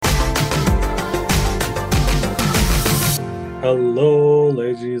Hello,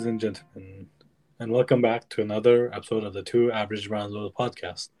 ladies and gentlemen, and welcome back to another episode of the Two Average Brownlows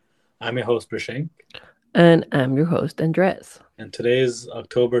podcast. I'm your host, Brashank, And I'm your host, Andres. and today is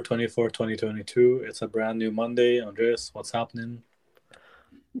October 24th, 2022. It's a brand new Monday. Andres, what's happening?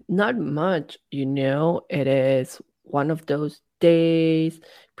 Not much, it is one of those days,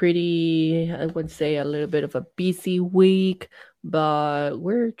 pretty, I would say, a little bit of a busy week, but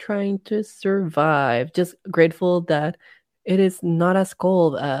we're trying to survive. Just grateful that it is not as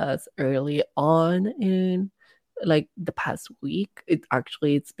cold as early on in like the past week.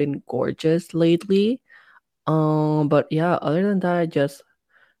 It's been gorgeous lately. But yeah, other than that, just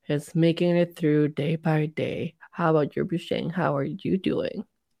making it through day by day. How about your Busheng? How are you doing?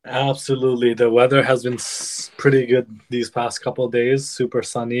 Absolutely. The weather has been pretty good these past couple of days. Super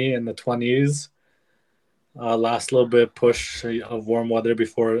sunny in the 20s. Last little bit push of warm weather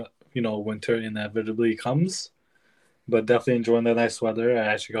before, winter inevitably comes. But definitely enjoying the nice weather. I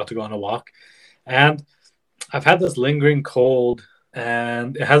actually got to go on a walk. And I've had this lingering cold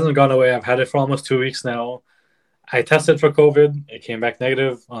and it hasn't gone away. I've had it for almost 2 weeks now. I tested for COVID. It came back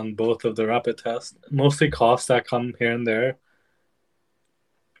negative on both of the rapid tests. Mostly coughs that come here and there,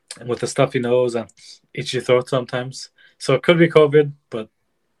 and with the stuffy nose and itchy throat sometimes. So it could be COVID, but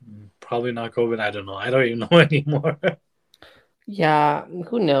probably not COVID. I don't know. I don't even know anymore. Yeah,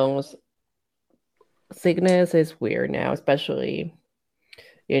 who knows? Sickness is weird now, especially,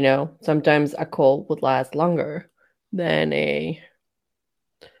 sometimes a cold would last longer than a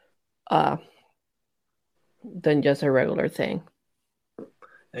uh than just a regular thing.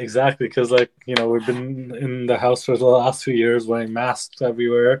 Exactly, because we've been in the house for the last 2 years wearing masks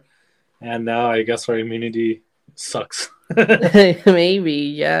everywhere, and now I guess our immunity sucks.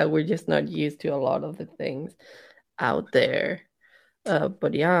 Maybe, yeah, we're just not used to a lot of the things out there.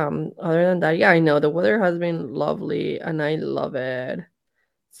 But yeah, other than that, yeah, I know the weather has been lovely and I love it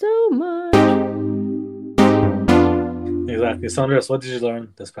so much. Exactly. Sandras, what did you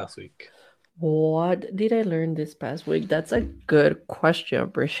learn this past week? What did I learn this past week? That's a good question,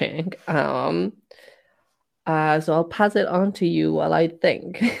 Brishang. So I'll pass it on to you while I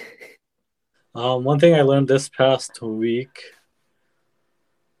think. One thing I learned this past week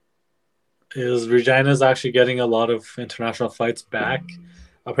is Regina's actually getting a lot of international flights back.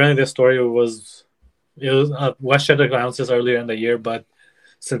 Apparently, the story was it was WestJet announced this earlier in the year, but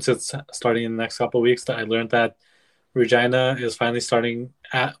since it's starting in the next couple of weeks, I learned that Regina is finally starting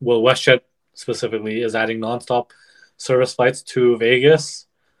at WestJet specifically is adding nonstop service flights to Vegas,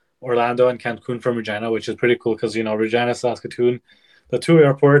 Orlando, and Cancun from Regina, which is pretty cool because Regina, Saskatoon, the two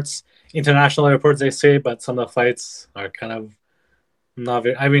airports, international airports they say, but some of the flights are kind of not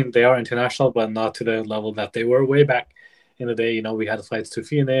very. I mean, they are international, but not to the level that they were way back in the day. We had flights to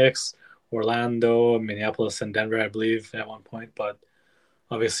Phoenix, Orlando, Minneapolis, and Denver, I believe, at one point. But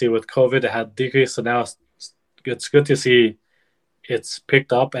obviously, with COVID, it had decreased. So now it's good to see it's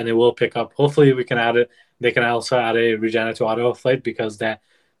picked up, and it will pick up. Hopefully, we can add it. They can also add a Regina to Ottawa flight because that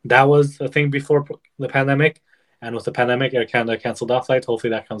was a thing before the pandemic, and with the pandemic, Air Canada canceled that flight.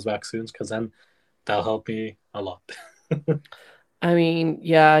 Hopefully, that comes back soon because then that'll help me a lot. I mean,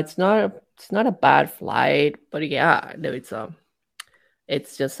 yeah, it's not a bad flight, but yeah, no,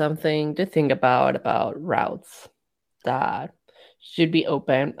 it's just something to think about routes that should be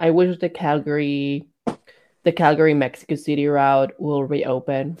open. I wish the Calgary Mexico City route will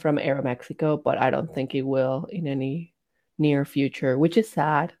reopen from Aeromexico, but I don't think it will in any near future, which is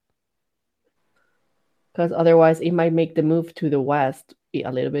sad because otherwise it might make the move to the west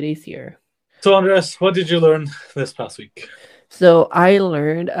a little bit easier. So, Andres, what did you learn this past week? So I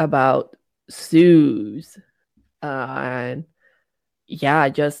learned about zoos, and yeah,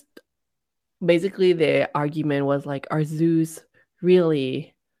 just basically the argument was like, are zoos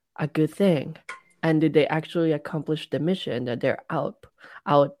really a good thing? And did they actually accomplish the mission that they're out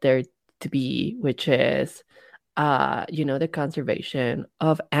there to be, which is the conservation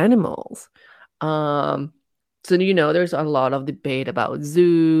of animals. Um so there's a lot of debate about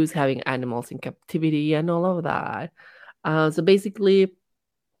zoos having animals in captivity and all of that. So basically,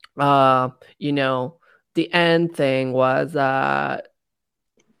 uh, you know, the end thing was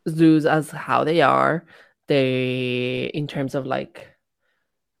zoos as how they are. They in terms of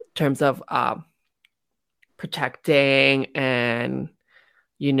protecting and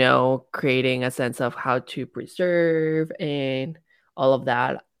creating a sense of how to preserve and all of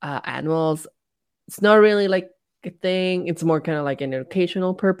that animals. It's not really like a thing. It's more kind of like an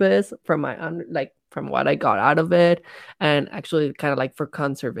educational purpose from from what I got out of it, and actually kind of like for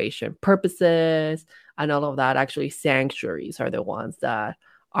conservation purposes and all of that. Actually, sanctuaries are the ones that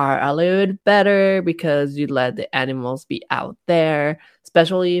are a little bit better because you let the animals be out there,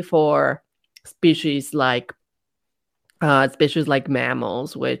 especially for species like species like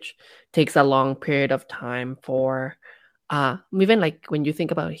mammals, which takes a long period of time for even like when you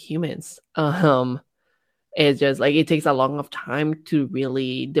think about humans. It's just like it takes a long of time to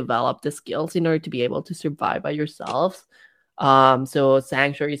really develop the skills in order to be able to survive by yourselves. So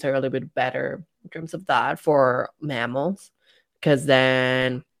sanctuaries are a little bit better in terms of that for mammals, because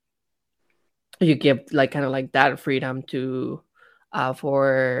then you give like kind of like that freedom to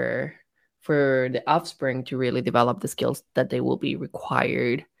for the offspring to really develop the skills that they will be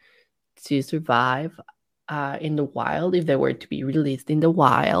required to survive in the wild if they were to be released in the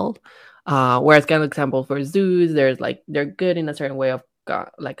wild. Whereas kind of example for zoos, there's like they're good in a certain way of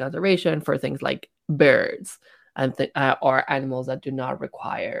like conservation for things like birds and or animals that do not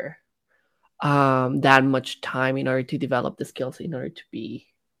require that much time in order to develop the skills in order to be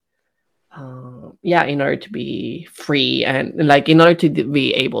in order to be free and like in order to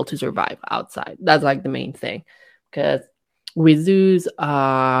be able to survive outside. That's like the main thing, because with zoos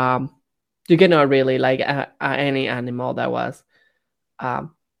you cannot really like any animal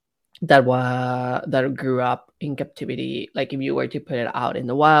um that grew up in captivity, like if you were to put it out in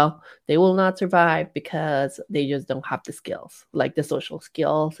the wild, they will not survive because they just don't have the skills, like the social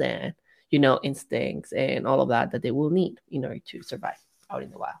skills and instincts and all of that that they will need in order to survive out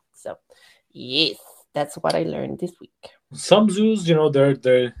in the wild. So yes, that's what I learned this week. Some zoos, they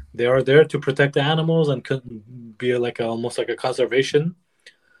are there to protect the animals and could be like almost like a conservation.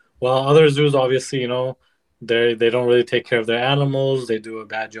 While other zoos, obviously, they don't really take care of their animals. They do a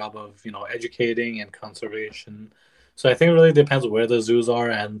bad job of educating and conservation. So I think it really depends where the zoos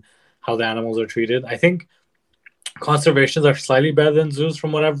are and how the animals are treated. I think conservations are slightly better than zoos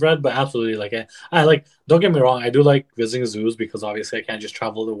from what I've read, but absolutely, like I like. Don't get me wrong, I do like visiting zoos because obviously I can't just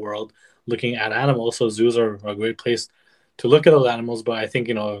travel the world looking at animals. So zoos are a great place to look at those animals. But I think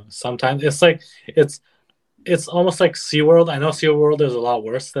sometimes it's like it's almost like SeaWorld. I know SeaWorld is a lot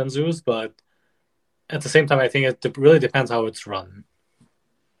worse than zoos, but at the same time, I think it really depends how it's run.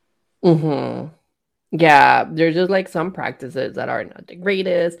 Mm-hmm. Yeah, there's just like some practices that are not the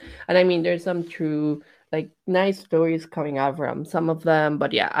greatest. And I mean, there's some true, like nice stories coming out from some of them.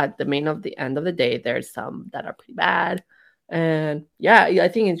 But yeah, at the end of the day, there's some that are pretty bad. And yeah, I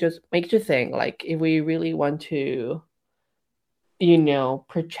think it just makes you think like if we really want to,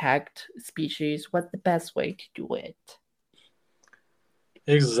 protect species, what's the best way to do it?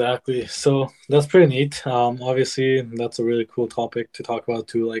 Exactly. So that's pretty neat. Obviously, that's a really cool topic to talk about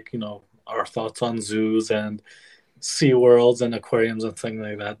too. Like our thoughts on zoos and sea worlds and aquariums and things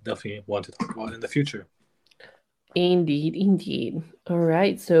like that. Definitely want to talk about in the future. Indeed, indeed. All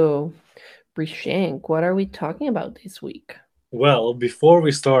right. So, Brishank, what are we talking about this week? Well, before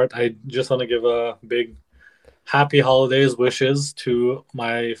we start, I just want to give a big happy holidays wishes to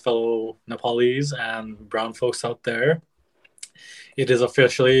my fellow Nepalese and brown folks out there. It is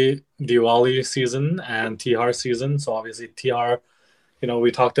officially Diwali season and Tihar season. So obviously Tihar,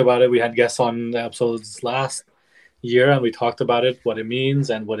 we talked about it. We had guests on the episodes last year and we talked about it, what it means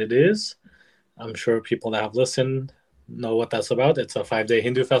and what it is. I'm sure people that have listened know what that's about. It's a 5-day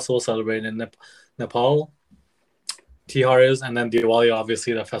Hindu festival celebrated in Nepal. Tihar is, and then Diwali,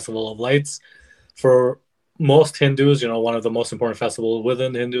 obviously the festival of lights. For most Hindus, one of the most important festivals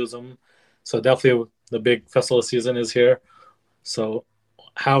within Hinduism. So definitely the big festival season is here. So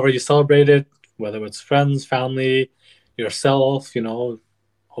however you celebrate it, whether it's friends, family, yourself,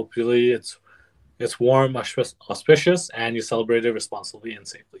 hopefully it's warm, auspicious, and you celebrate it responsibly and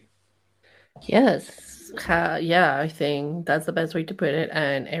safely. Yes. Yeah, I think that's the best way to put it.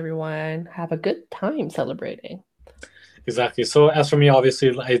 And everyone have a good time celebrating. Exactly. So as for me,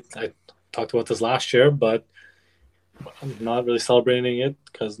 obviously, I talked about this last year, but I'm not really celebrating it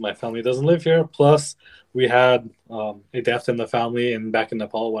because my family doesn't live here. Plus, we had a death in the family and back in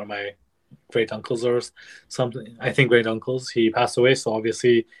Nepal. One of my great uncles or something, I think great uncles, he passed away. So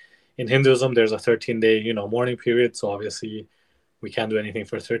obviously, in Hinduism, there's a 13-day mourning period. So obviously, we can't do anything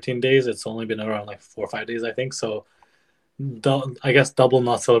for 13 days. It's only been around like 4 or 5 days, I think. So I guess double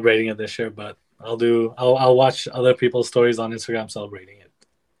not celebrating it this year, but I'll watch other people's stories on Instagram celebrating it.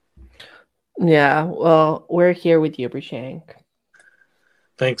 Yeah, well, we're here with you, Brishank.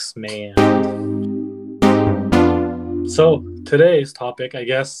 Thanks, man. So today's topic, I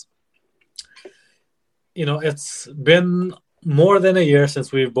guess, it's been more than a year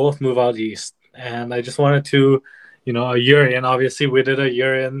since we've both moved out east. And I just wanted to, a year in, obviously we did a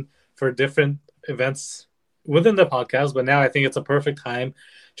year in for different events within the podcast, but now I think it's a perfect time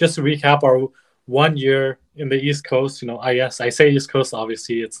just to recap 1 year in the East Coast. I guess I say East Coast.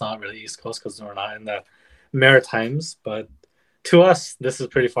 Obviously, it's not really East Coast because we're not in the Maritimes, but to us, this is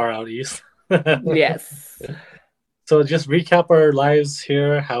pretty far out east. Yes. So just recap our lives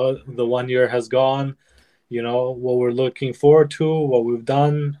here, how the 1 year has gone, what we're looking forward to, what we've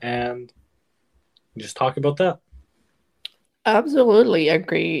done, and just talk about that. Absolutely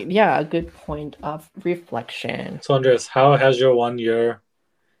agreed. Yeah, a good point of reflection. So, Andres, how has your 1 year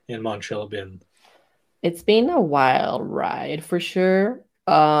in Montreal been? It's been a wild ride for sure.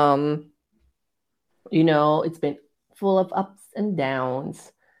 It's been full of ups and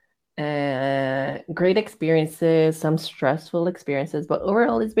downs, great experiences, some stressful experiences, but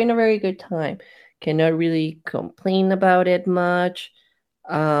overall, it's been a very good time. Cannot really complain about it much.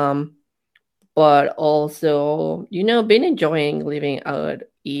 Um, but also, been enjoying living out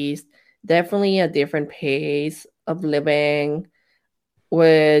east. Definitely a different pace of living,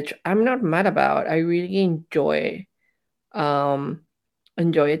 which I'm not mad about. I really um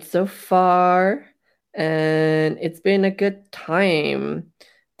enjoy it so far, and it's been a good time.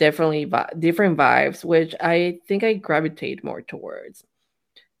 Definitely different vibes, which I think I gravitate more towards.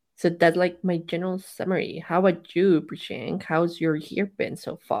 So that's like my general summary. How about you, Prashant? How's your year been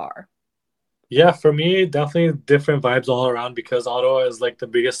so far? Yeah, for me, definitely different vibes all around because Ottawa is like the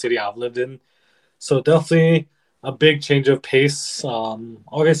biggest city I've lived in. So definitely a big change of pace.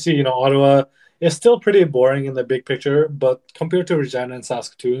 Obviously, Ottawa is still pretty boring in the big picture, but compared to Regina and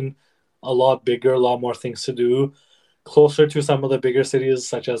Saskatoon, a lot bigger, a lot more things to do. Closer to some of the bigger cities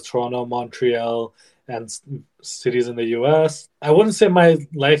such as Toronto, Montreal, and cities in the US. I wouldn't say my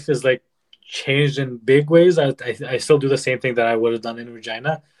life is like changed in big ways. I still do the same thing that I would have done in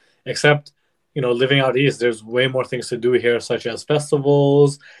Regina, except living out east, there's way more things to do here, such as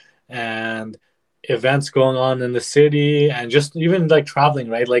festivals and events going on in the city, and just even like traveling,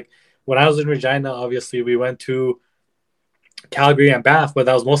 right? Like when I was in Regina, obviously we went to Calgary and Banff, but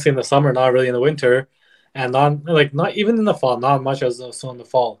that was mostly in the summer, not really in the winter, and not even in the fall, not much as so in the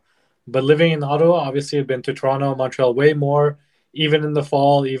fall. But living in Ottawa, obviously, I've been to Toronto, Montreal way more, even in the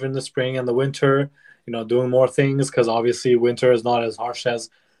fall, even the spring and the winter. Doing more things because obviously winter is not as harsh as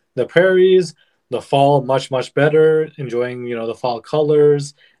the prairies. The fall, much better. Enjoying the fall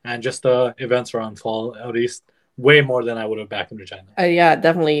colors and just the events around fall at least way more than I would have back in Regina. Yeah,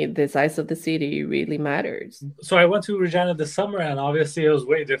 definitely the size of the city really matters. So I went to Regina this summer, and obviously it was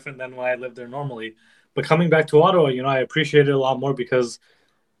way different than when I lived there normally. But coming back to Ottawa, I appreciate it a lot more because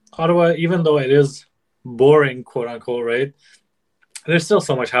Ottawa, even though it is boring, quote unquote, right? There's still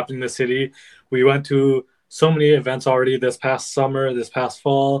so much happening in the city. We went to so many events already this past summer, this past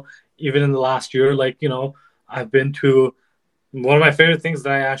fall, even in the last year. Like, I've been to one of my favorite things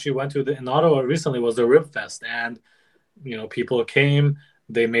that I actually went to in Ottawa recently was the Rib Fest. And people came,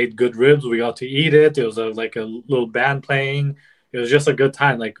 they made good ribs, we got to eat it. It was like a little band playing. It was just a good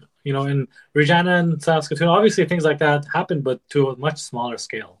time, like in Regina and Saskatoon, obviously things like that happen, but to a much smaller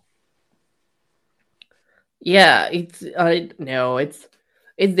scale. Yeah, it's I know it's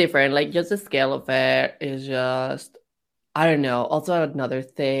different. Like just the scale of it is just I don't know. Also another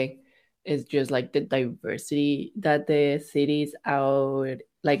thing is just like the diversity that the cities out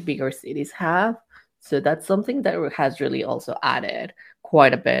like bigger cities have. So that's something that has really also added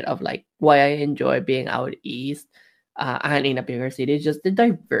quite a bit of like why I enjoy being out east and in a bigger city, is just the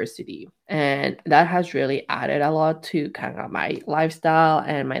diversity. And that has really added a lot to kind of my lifestyle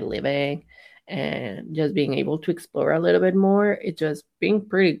and my living, and just being able to explore a little bit more. It's just been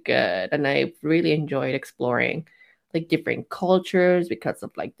pretty good. And I've really enjoyed exploring like different cultures because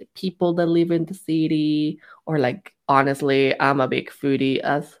of like the people that live in the city, or like honestly I'm a big foodie,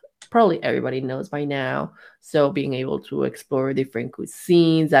 as probably everybody knows by now. So being able to explore different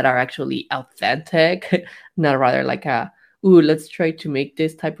cuisines that are actually authentic, not rather like a ooh, let's try to make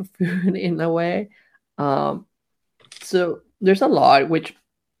this type of food in a way. um so there's a lot which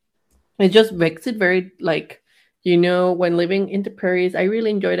it just makes it very like, when living in the prairies, I really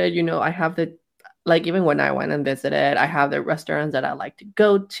enjoyed it. I have the like even when I went and visited, I have the restaurants that I like to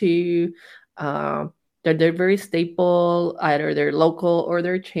go to. Um, they're very staple, either they're local or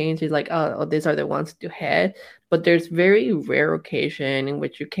they're chains. It's like, oh, these are the ones to hit. But there's very rare occasion in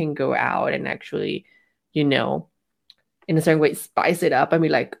which you can go out and actually, you know, in a certain way spice it up and be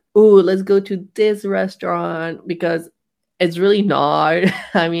like, oh, let's go to this restaurant, because it's really not.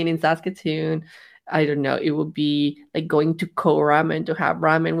 I mean, in Saskatoon, I don't know, it would be like going to Ko Ramen to have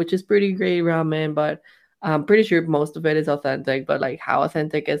ramen, which is pretty great ramen, but I'm pretty sure most of it is authentic. But like, how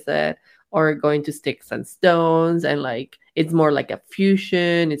authentic is it? Or going to Sticks and Stones, and like it's more like a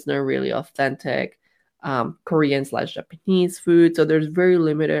fusion. It's not really authentic. Korean slash Japanese food. So there's very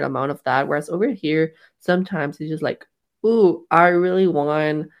limited amount of that. Whereas over here, sometimes it's just like, ooh, I really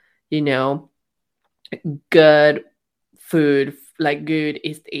want, you know, good food, like good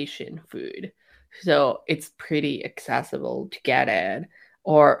East Asian food. So it's pretty accessible to get it.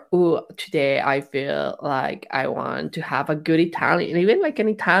 Or, ooh, today I feel like I want to have a good Italian, even like an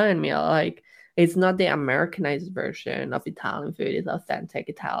Italian meal. Like it's not the Americanized version of Italian food, it's authentic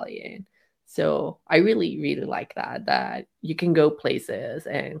Italian. So I really, really like that you can go places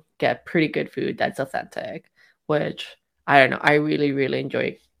and get pretty good food that's authentic, which I don't know, I really, really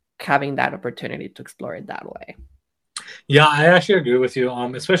enjoy having that opportunity to explore it that way. Yeah, I actually agree with you.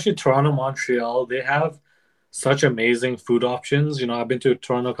 Especially Toronto, Montreal, they have such amazing food options. I've been to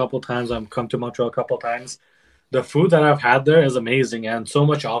Toronto a couple times. I've come to Montreal a couple times. The food that I've had there is amazing and so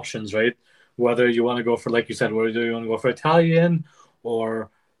much options, right? Whether you want to go for, like you said, whether you want to go for Italian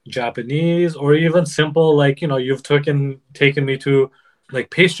or Japanese or even simple, like, you've taken me to like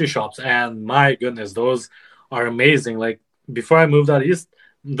pastry shops, and my goodness, those are amazing. Like before I moved out east,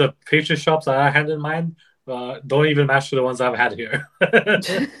 the pastry shops that I had in mind don't even match to the ones I've had here.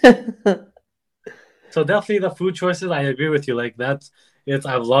 So definitely the food choices, I agree with you. Like that's it's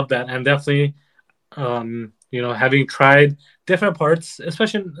I've loved that, and definitely having tried different parts,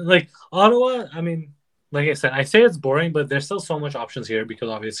 especially like Ottawa. I mean, like I said, I say it's boring, but there's still so much options here because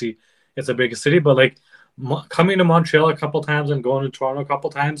obviously it's a big city. But like coming to Montreal a couple times and going to Toronto a couple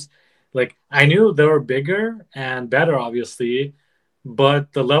times, like I knew they were bigger and better, obviously,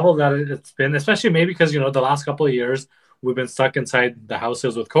 but the level that it's been, especially maybe because the last couple of years we've been stuck inside the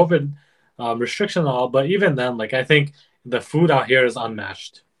houses with COVID restriction and all. But even then, like I think the food out here is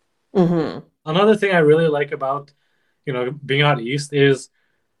unmatched. Hmm. Another thing I really like about being out east is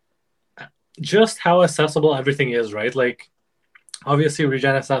just how accessible everything is, right? Like obviously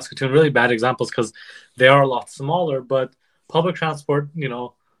Regina, Saskatoon, really bad examples because they are a lot smaller, but public transport,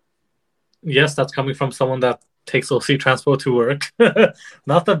 yes, that's coming from someone that takes OC transport to work.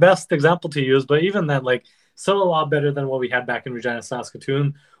 Not the best example to use, but even then, like, still a lot better than what we had back in Regina,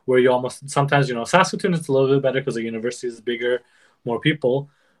 Saskatoon, where you almost sometimes, Saskatoon is a little bit better because the university is bigger, more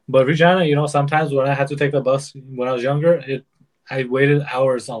people. But Regina, sometimes when I had to take the bus when I was younger, I waited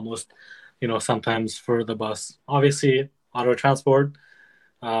hours almost, sometimes for the bus. Obviously, auto transport,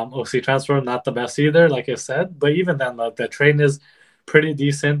 OC transport, not the best either, like I said. But even then, the train is pretty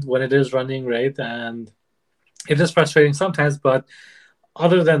decent when it is running, right? And it is frustrating sometimes, but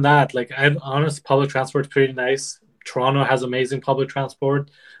other than that, like I honest public transport is pretty nice. Toronto has amazing public transport.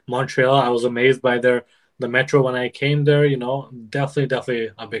 Montreal, I was amazed by the metro when I came there.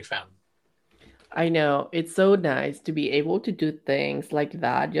 Definitely a big fan. I know it's so nice to be able to do things like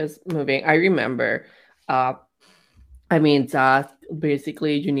that, just moving. I remember, uh, I mean, that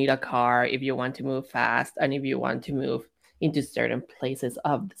basically you need a car if you want to move fast and if you want to move into certain places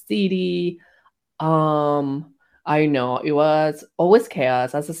of the city. Um, I know it was always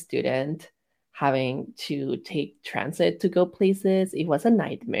chaos as a student having to take transit to go places. It was a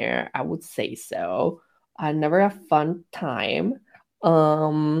nightmare, I would say so. Never a fun time.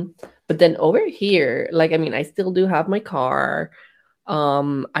 Um, but then over here, like I mean, I still do have my car.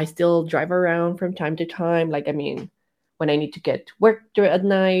 I still drive around from time to time. Like I mean, when I need to get to work at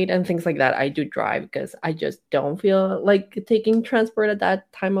night and things like that, I do drive because I just don't feel like taking transport at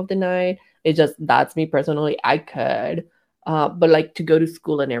that time of the night. It just that's me personally. I could, but like to go to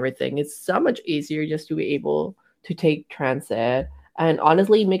school and everything, it's so much easier just to be able to take transit. And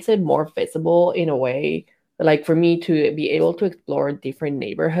honestly, it makes it more feasible in a way, like for me to be able to explore different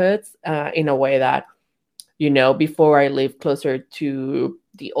neighborhoods in a way that before I lived closer to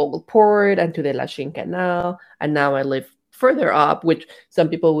the Old Port and to the Lachine Canal, and now I live further up, which some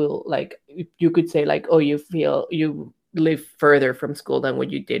people will like. You could say like, oh, you feel you live further from school than what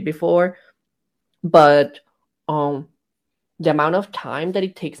you did before, but um the amount of time that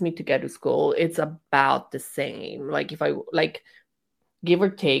it takes me to get to school, it's about the same. Like if I like give or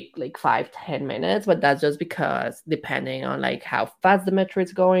take like 5-10 minutes, but that's just because depending on like how fast the metro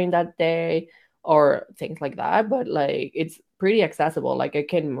is going that day or things like that. But like it's pretty accessible. Like I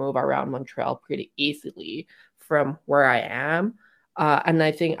can move around Montreal pretty easily from where I am. And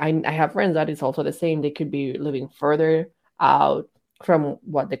I think I have friends that is also the same. They could be living further out from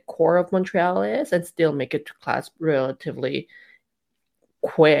what the core of Montreal is and still make it to class relatively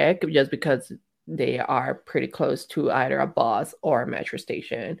quick just because they are pretty close to either a bus or a metro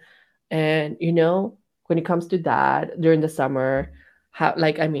station. And when it comes to that during the summer, how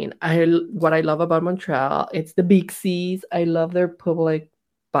like I mean, I what I love about Montreal, it's the big C's. I love their public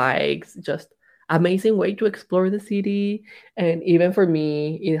bikes. Just amazing way to explore the city. And even for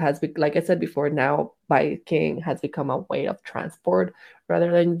me, it has been, like I said before, now biking has become a way of transport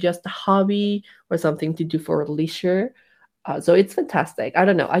rather than just a hobby or something to do for leisure. So it's fantastic. I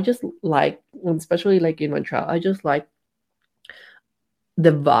don't know. I just like, especially like in Montreal, I just like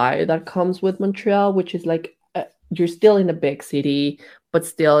the vibe that comes with Montreal, which is like you're still in a big city, but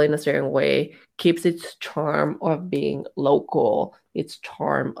still in a certain way keeps its charm of being local, its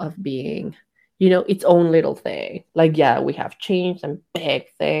charm of being, its own little thing. Like, yeah, we have changed and big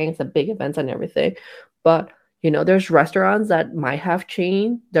things and big events and everything, but there's restaurants that might have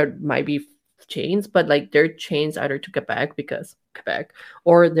chain, there might be chains, but like they're chains either to Quebec because Quebec,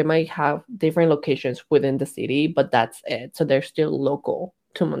 or they might have different locations within the city, but that's it. So they're still local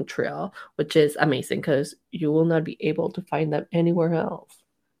to Montreal, which is amazing because you will not be able to find them anywhere else.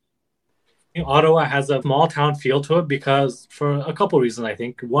 Ottawa has a small town feel to it because for a couple of reasons, I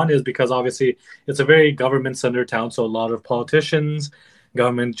think. One is because obviously it's a very government centered town, so a lot of politicians,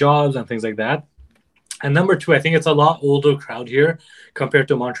 government jobs, and things like that. And number two, I think it's a lot older crowd here compared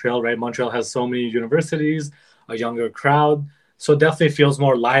to Montreal, right? Montreal has so many universities, a younger crowd. So it definitely feels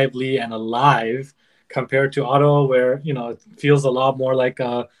more lively and alive compared to Ottawa, where, it feels a lot more like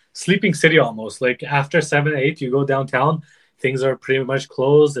a sleeping city almost. Like after 7, 8, you go downtown, things are pretty much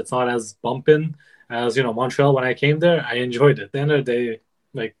closed. It's not as bumping as, Montreal. When I came there, I enjoyed it. At the end of the day,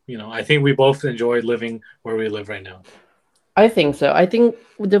 like, I think we both enjoy living where we live right now. I think so. I think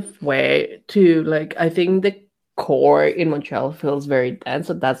the way to like, I think the core in Montreal feels very dense,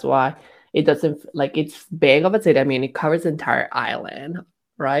 so that's why it doesn't like it's big of a city. I mean, it covers the entire island,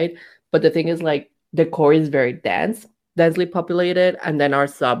 right? But the thing is, like, the core is very dense, densely populated, and then our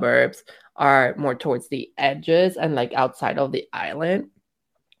suburbs are more towards the edges and like outside of the island.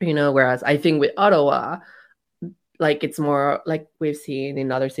 Whereas I think with Ottawa, like it's more like we've seen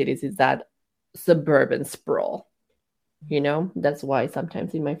in other cities, is that suburban sprawl. That's why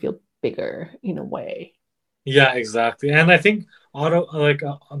sometimes it might feel bigger in a way. Yeah, exactly. And I think Ottawa, like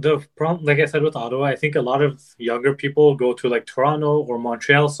the problem, like I said with Ottawa, I think a lot of younger people go to like Toronto or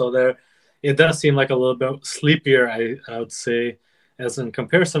Montreal, so there, it does seem like a little bit sleepier. I would say, as in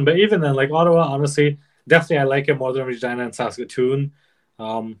comparison. But even then, like Ottawa, honestly, definitely I like it more than Regina and Saskatoon,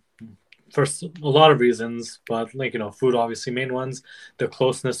 um, for a lot of reasons. But like food, obviously, main ones. The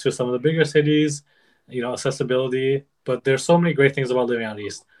closeness to some of the bigger cities, accessibility. But there's so many great things about living out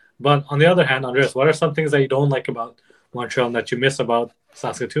east. But on the other hand, Andreas, what are some things that you don't like about Montreal and that you miss about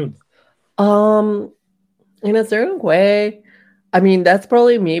Saskatoon? Um, in a certain way, I mean, that's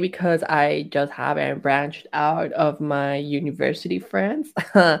probably me because I just haven't branched out of my university friends.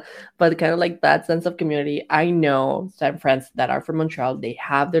 But kind of like that sense of community, I know some friends that are from Montreal, they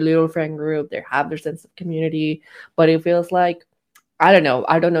have their little friend group, they have their sense of community, but it feels like I don't know.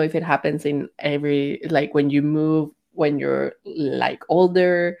 I don't know if it happens in every like when you move when you're like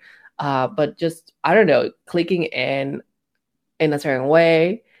older, but just I don't know, clicking in a certain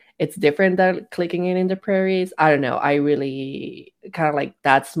way. It's different than clicking in the prairies. I don't know. I really kind of like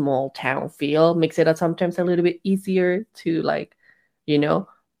that small town feel makes it sometimes a little bit easier to like, you know,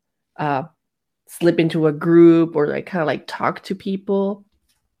 uh, slip into a group or like kind of like talk to people.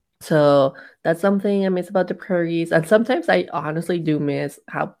 So that's something I miss about the prairies. And sometimes I honestly do miss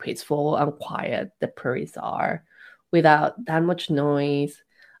how peaceful and quiet the prairies are without that much noise.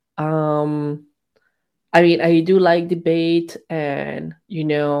 Um, I mean, I do like debate and,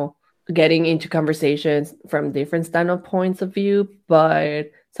 getting into conversations from different standpoints of view,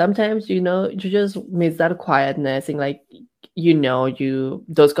 but sometimes, you just miss that quietness and like,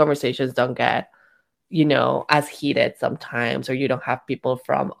 those conversations don't get as heated sometimes, or you don't have people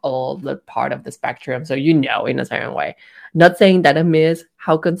from all the part of the spectrum. So, in a certain way, not saying that I miss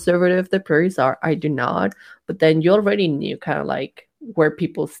how conservative the prairies are. I do not. But then you already knew kind of like where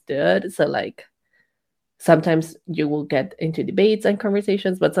people stood. So, like, sometimes you will get into debates and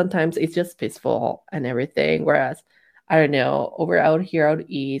conversations, but sometimes it's just peaceful and everything. Whereas, I don't know, over out here out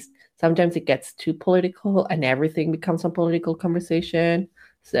east, sometimes it gets too political and everything becomes a political conversation.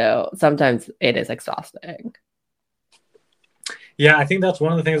 So sometimes it is exhausting. Yeah, I think that's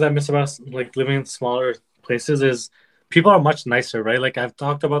one of the things I miss about like living in smaller places is people are much nicer, right? Like I've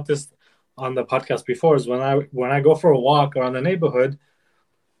talked about this on the podcast before. Is when I go for a walk around the neighborhood,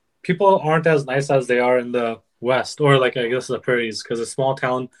 people aren't as nice as they are in the West or like I guess the prairies because it's small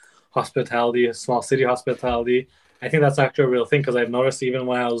town hospitality, small city hospitality. I think that's actually a real thing because I've noticed even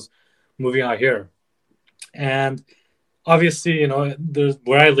when I was moving out here. And obviously, there's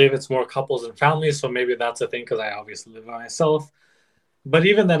where I live, it's more couples and families, so maybe that's a thing because I obviously live by myself. But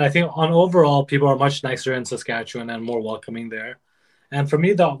even then, I think on overall, people are much nicer in Saskatchewan and more welcoming there. And for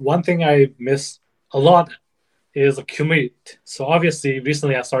me, the one thing I miss a lot is a commute. So obviously,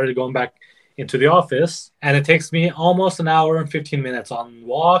 recently I started going back into the office, and it takes me almost an hour and 15 minutes on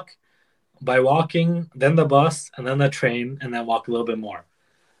walk by walking, then the bus, and then the train, and then walk a little bit more.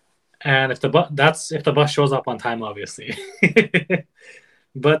 And if the bus shows up on time, obviously.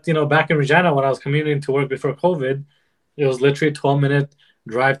 But back in Regina when I was commuting to work before COVID, it was literally 12-minute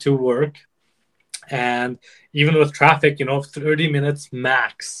drive to work, and even with traffic, 30 minutes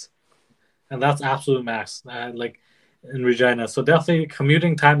max, and that's absolute max. Like in Regina, so definitely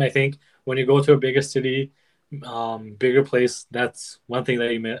commuting time. I think when you go to a bigger city, bigger place, that's one thing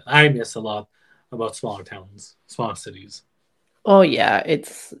that I miss a lot about smaller towns, smaller cities. Oh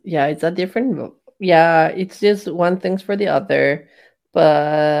it's a different yeah, it's just one thing's for the other.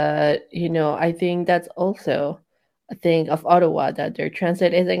 But I think that's also a thing of Ottawa that their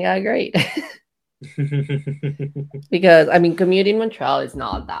transit isn't that great. Because I mean commuting Montreal is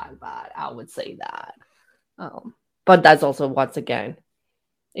not that bad, I would say that. But that's also once again,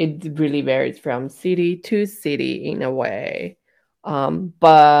 it really varies from city to city in a way.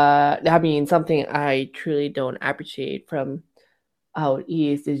 But I mean something I truly don't appreciate from out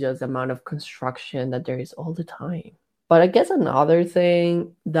east is just the amount of construction that there is all the time. But I guess another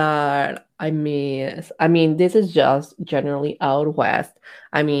thing that I miss, I mean, this is just generally out west.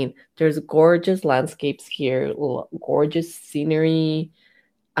 I mean, there's gorgeous landscapes here, gorgeous scenery.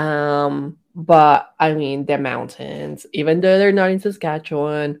 But I mean, the mountains, even though they're not in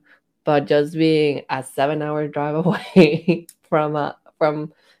Saskatchewan, but just being a 7 hour drive away from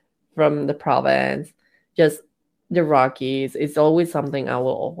the province, just the Rockies is always something I will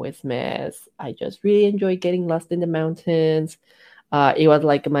always miss. I just really enjoy getting lost in the mountains. It was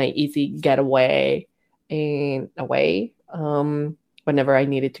like my easy getaway in a way. Whenever I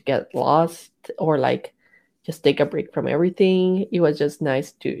needed to get lost or like just take a break from everything, it was just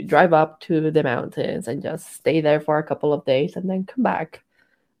nice to drive up to the mountains and just stay there for a couple of days and then come back.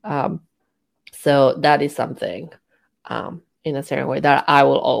 Um, so that is something. In a certain way that I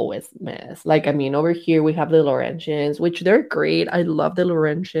will always miss. Like, I mean, over here we have the Laurentians, which they're great. I love the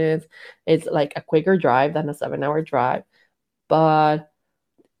Laurentians. It's like a quicker drive than a 7 hour drive, but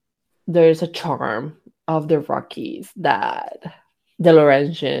there's a charm of the Rockies that the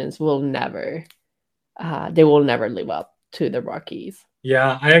Laurentians will never, they will never live up to the Rockies.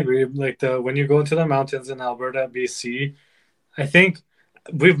 Yeah, I agree. Like the when you go into the mountains in Alberta, BC, I think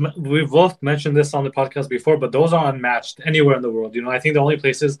we've both mentioned this on the podcast before, but those are unmatched anywhere in the world. I think the only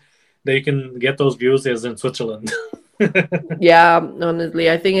places that you can get those views is in Switzerland. Yeah, honestly,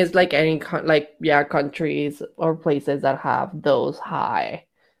 I think it's like like yeah, countries or places that have those high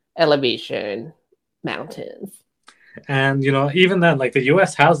elevation mountains. And even then, like the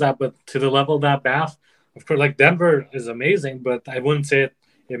U.S. has that, but to the level that Banff, of course, like Denver is amazing, but I wouldn't say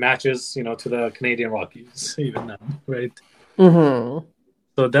it matches, to the Canadian Rockies even then, right? Mm-hmm.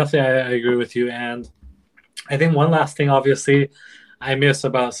 So definitely, I agree with you. And I think one last thing, obviously, I miss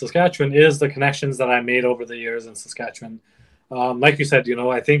about Saskatchewan is the connections that I made over the years in Saskatchewan. Like you said,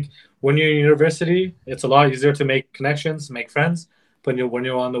 I think when you're in university, it's a lot easier to make connections, make friends. But when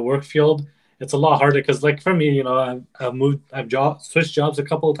you're on the work field, it's a lot harder because, like for me, I've switched jobs a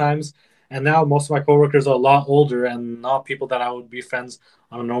couple of times, and now most of my coworkers are a lot older and not people that I would be friends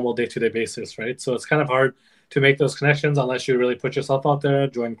on a normal day-to-day basis, right? So it's kind of hard to make those connections unless you really put yourself out there,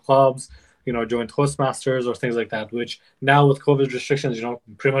 join clubs, join Toastmasters or things like that. Which now with COVID restrictions,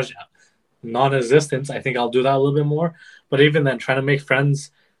 pretty much non-existent. I think I'll do that a little bit more. But even then, trying to make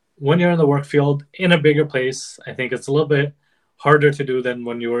friends when you're in the work field in a bigger place, I think it's a little bit harder to do than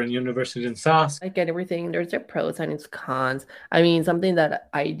when you were in university in SAS. I get everything. There's their pros and its cons. I mean, something that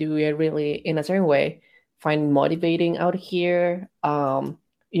I do really, in a certain way, find motivating out here.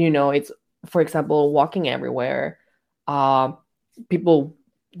 It's for example, walking everywhere. Um, People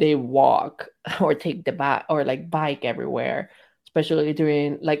they walk or take the back or like bike everywhere, especially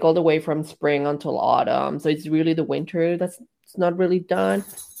during like all the way from spring until autumn. So it's really the winter that's it's not really done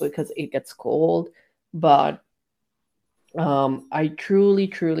because it gets cold. But I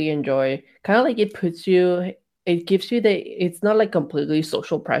truly enjoy kind of like it gives you it's not like completely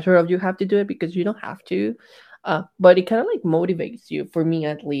social pressure of you have to do it because you don't have to, but it kind of like motivates you, for me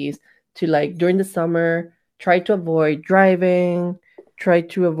at least, to like during the summer try to avoid driving, try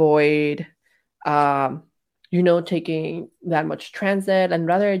to avoid um taking that much transit and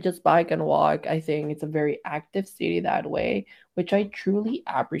rather just bike and walk. I think it's a very active city that way, which I truly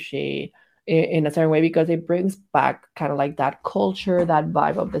appreciate in a certain way because it brings back kind of like that culture, that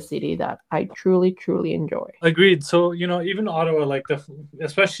vibe of the city that I truly enjoy. Agreed. So, even Ottawa, like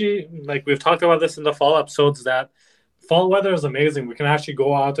especially like we've talked about this in the fall episodes, that fall weather is amazing. We can actually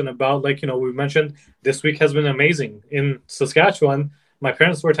go out and about. Like, we mentioned this week has been amazing. In Saskatchewan, my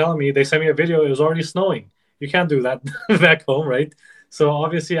parents were telling me, they sent me a video, it was already snowing. You can't do that back home, right? So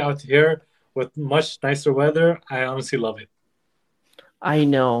obviously out here with much nicer weather, I honestly love it. I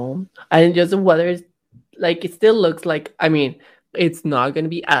know. And just the weather is like, it still looks like, I mean, it's not going to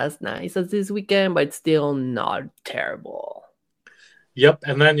be as nice as this weekend, but it's still not terrible. Yep,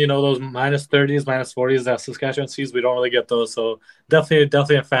 and then those -30s, -40s that Saskatchewan sees, we don't really get those. So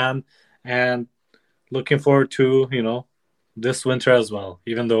definitely a fan, and looking forward to this winter as well.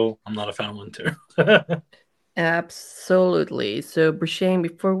 Even though I'm not a fan of winter. Absolutely. So, Brishane,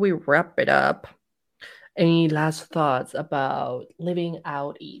 before we wrap it up, any last thoughts about living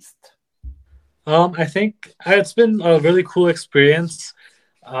out east? I think it's been a really cool experience.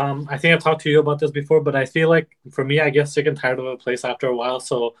 I think I've talked to you about this before, but I feel like for me, I get sick and tired of a place after a while.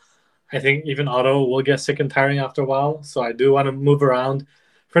 So I think even Ottawa will get sick and tiring after a while. So I do want to move around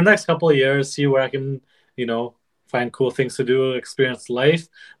for the next couple of years, see where I can, find cool things to do, experience life.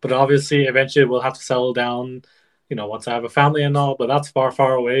 But obviously, eventually, we'll have to settle down, once I have a family and all. But that's far,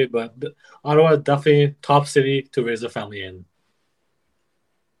 far away. But Ottawa is definitely top city to raise a family in.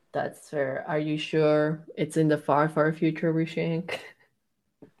 That's fair. Are you sure it's in the far, far future, Brishane?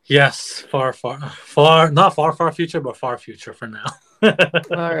 Yes, far, not far, far future, but far future for now.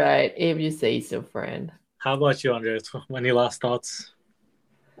 All right, if you say so, friend. How about you, Andres? Any last thoughts?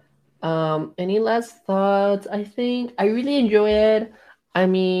 Any last thoughts? I think I really enjoy it. I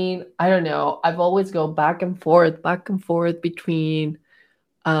mean, I don't know. I've always go back and forth between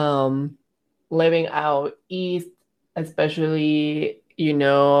living out east, especially,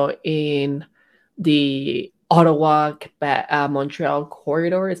 in the Ottawa, Quebec, Montreal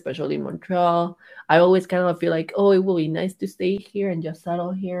corridor, especially Montreal. I always kind of feel like, oh, it will be nice to stay here and just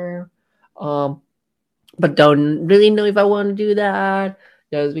settle here. But don't really know if I want to do that.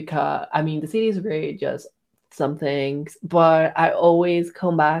 Just because, I mean, the city is great, just some things. But I always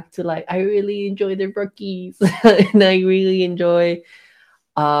come back to I really enjoy the Rockies. And I really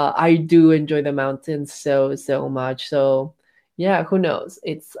I do enjoy the mountains so much. So yeah, who knows?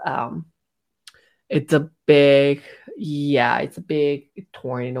 It's a big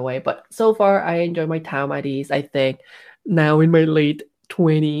torn in a way. But so far, I enjoy my time at East. I think now in my late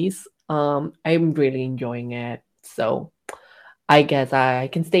 20s, I'm really enjoying it. So I guess I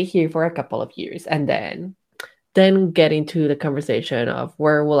can stay here for a couple of years and then get into the conversation of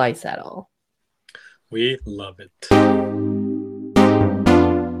where will I settle. We love it.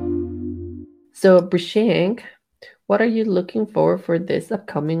 So, Brishane, what are you looking for this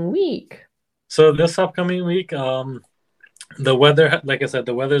upcoming week? So this upcoming week, the weather, like I said,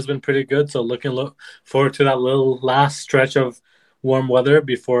 the weather's been pretty good. So look forward to that little last stretch of warm weather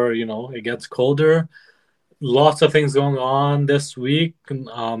before it gets colder. Lots of things going on this week.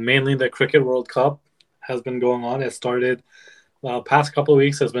 Mainly the Cricket World Cup has been going on. It started past couple of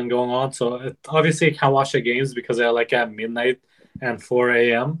weeks has been going on. So obviously I can't watch the games because they're at midnight and 4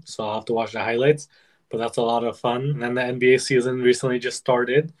 a.m. So I'll have to watch the highlights. But that's a lot of fun. And then the NBA season recently just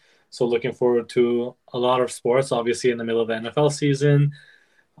started. So looking forward to a lot of sports, obviously in the middle of the NFL season,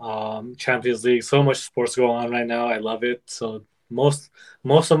 Champions League, so much sports going on right now. I love it. So most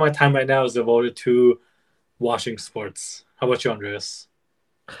of my time right now is devoted to watching sports. How about you, Andreas?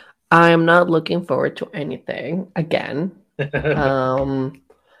 I am not looking forward to anything again.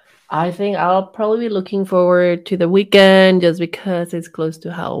 I think I'll probably be looking forward to the weekend just because it's close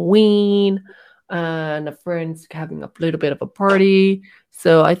to Halloween and the friends having a little bit of a party.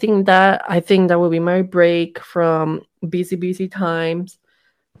 So I think that will be my break from busy times.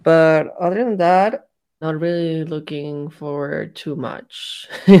 But other than that, not really looking forward too much,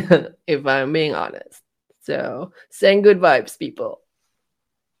 if I'm being honest. So send good vibes, people.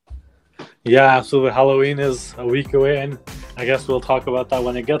 Yeah, absolutely. Halloween is a week away, and I guess we'll talk about that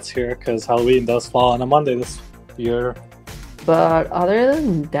when it gets here because Halloween does fall on a Monday this year. But other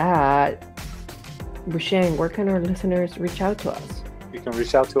than that, Brishane, where can our listeners reach out to us? You can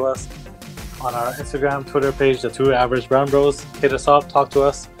reach out to us on our Instagram, Twitter page, the Two Average Brown Bros. Hit us up, talk to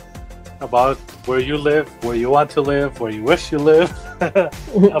us about where you live, where you want to live, where you wish you live,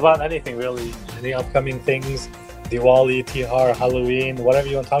 about anything really, any upcoming things, Diwali, Tihar, Halloween, whatever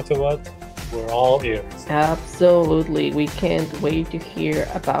you want to talk to about, we're all ears. Absolutely. We can't wait to hear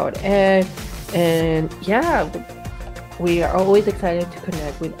about it. And yeah, we are always excited to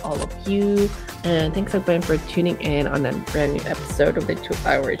connect with all of you. And thanks again for tuning in on a brand new episode of the Two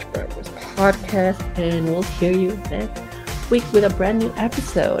Average Brown Bros podcast. And we'll hear you next week with a brand new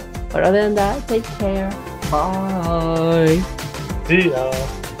episode. But other than that, take care. Bye. See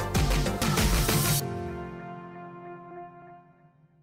ya.